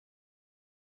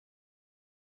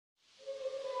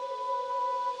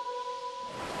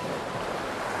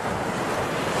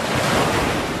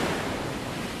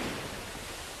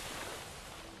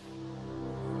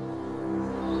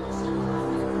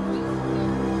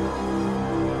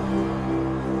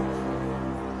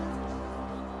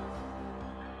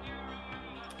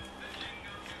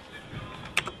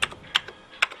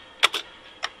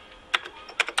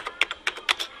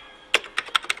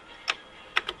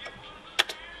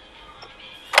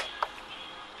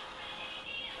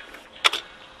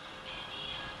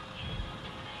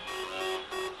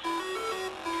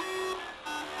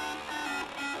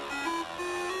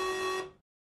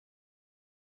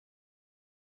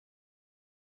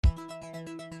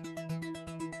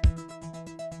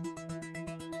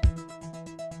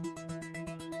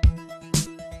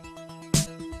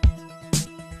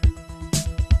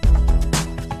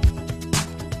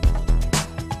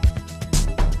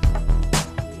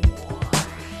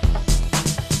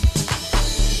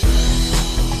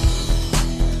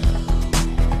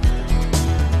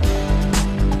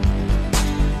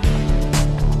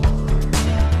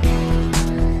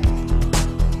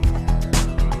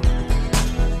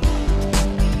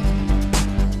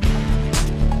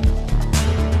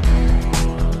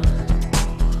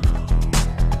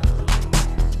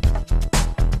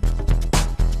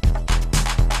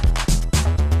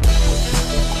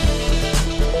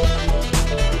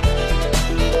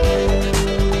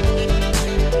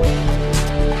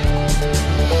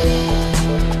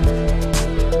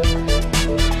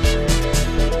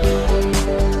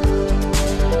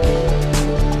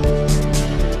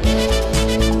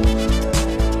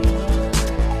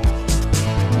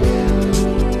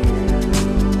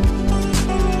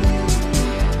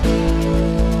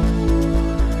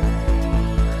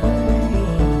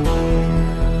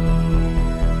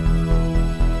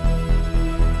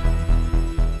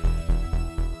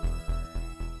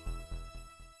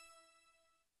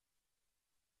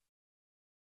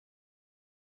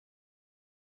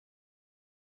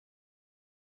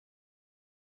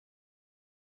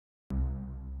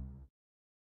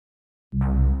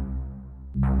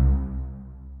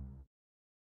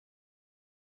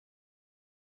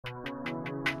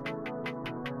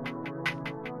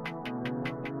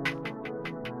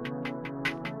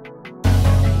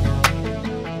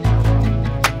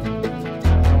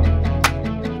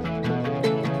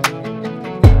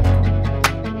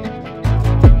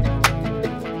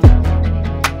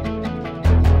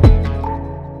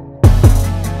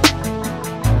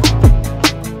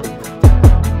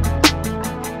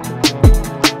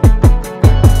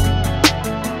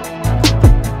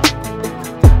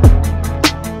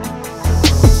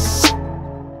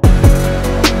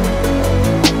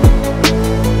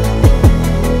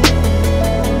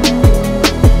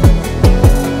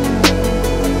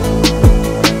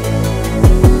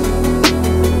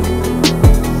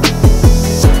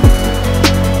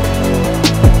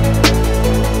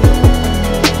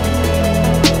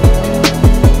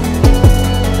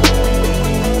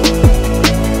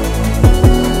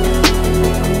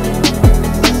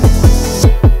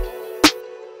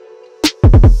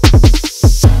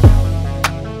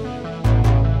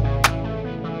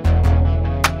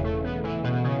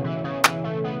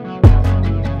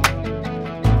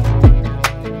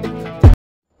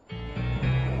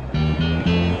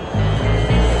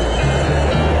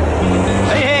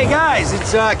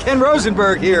Ken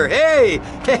Rosenberg here. Hey,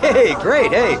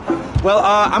 great, hey. Well,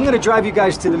 I'm gonna drive you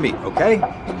guys to the meet, okay?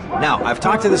 Now, I've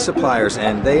talked to the suppliers,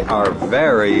 and they are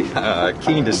very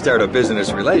keen to start a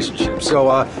business relationship.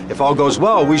 So, if all goes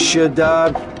well, we should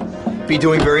be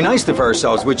doing very nicely for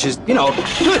ourselves, which is, you know,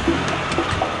 good.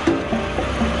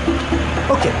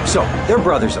 Okay, so they're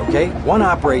brothers, okay? One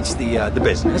operates the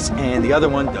business, and the other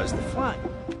one does the flying.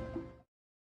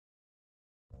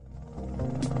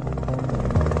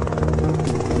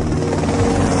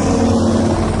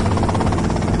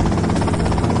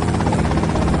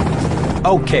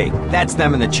 Okay, that's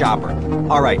them in the chopper.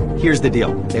 All right, here's the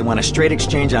deal. They want a straight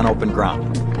exchange on open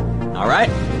ground. All right?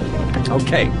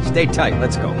 Okay, stay tight.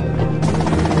 Let's go.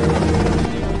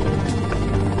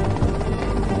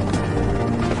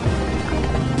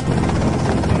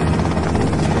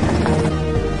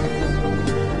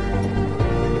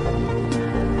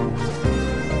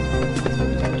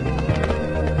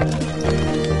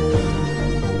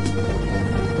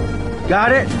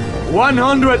 Got it?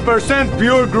 100%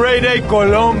 pure grade A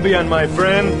Colombian, my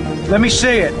friend. Let me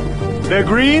see it. The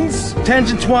greens? 10s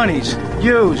and 20s.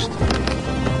 Used.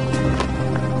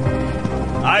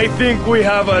 I think we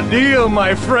have a deal,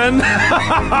 my friend.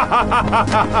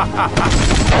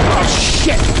 Oh,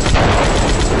 shit!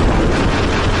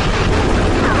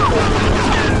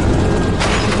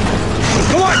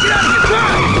 Come on, get out of here!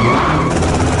 Drive!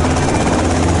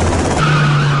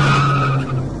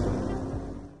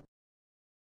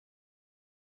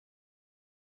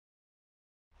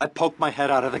 I poked my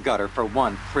head out of the gutter for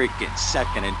 1 freaking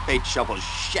second and fate shovels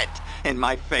shit in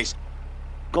my face.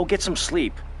 Go get some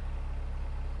sleep.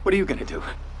 What are you gonna do?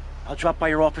 I'll drop by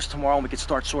your office tomorrow and we can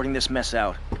start sorting this mess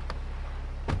out.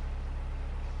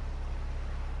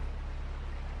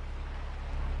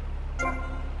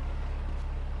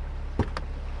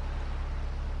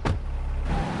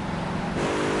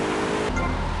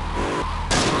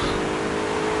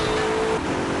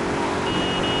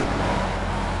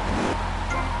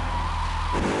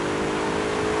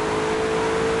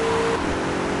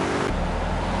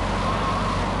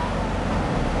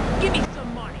 Give me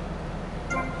some money.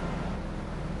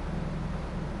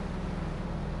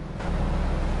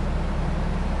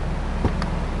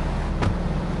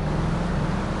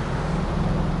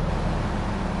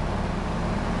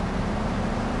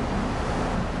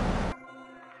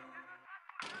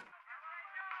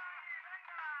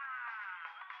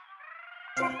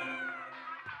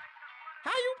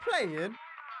 How you playing?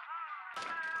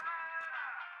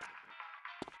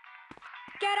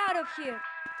 Get out of here.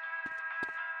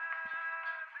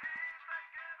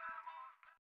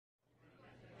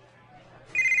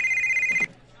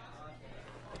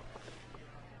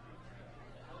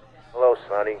 Hello,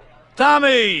 Sonny.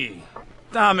 Tommy!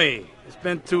 Tommy, it's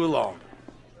been too long.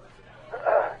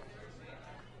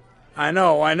 I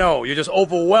know. You're just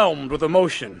overwhelmed with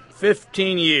emotion.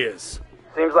 15 years.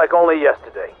 Seems like only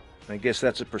yesterday. I guess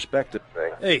that's a perspective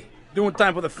thing. Hey, doing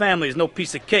time for the family is no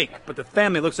piece of cake, but the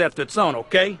family looks after its own,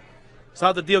 okay? So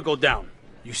how'd the deal go down?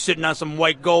 You sitting on some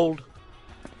white gold?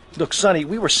 Look, Sonny,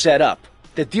 we were set up.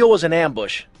 The deal was an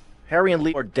ambush. Harry and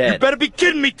Lee are dead. You better be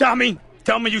kidding me, Tommy!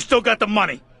 Tell me you still got the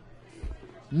money.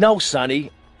 No,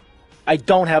 Sonny. I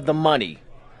don't have the money.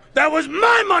 That was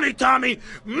my money, Tommy!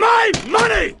 My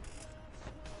money!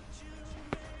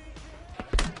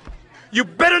 You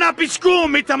better not be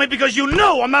screwing me, Tommy, because you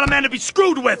know I'm not a man to be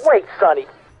screwed with! Wait, Sonny.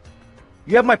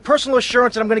 You have my personal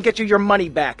assurance that I'm gonna get you your money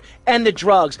back, and the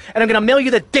drugs, and I'm gonna mail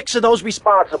you the dicks of those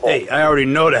responsible. Hey, I already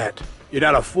know that. You're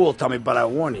not a fool, Tommy, but I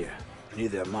warn you.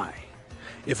 Neither am I.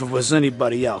 If it was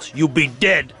anybody else, you'd be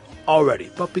dead already.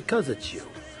 But because it's you,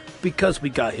 because we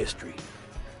got history,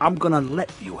 I'm gonna let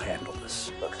you handle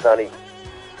this. Look, Sonny, you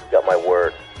got my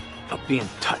word. I'll be in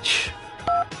touch.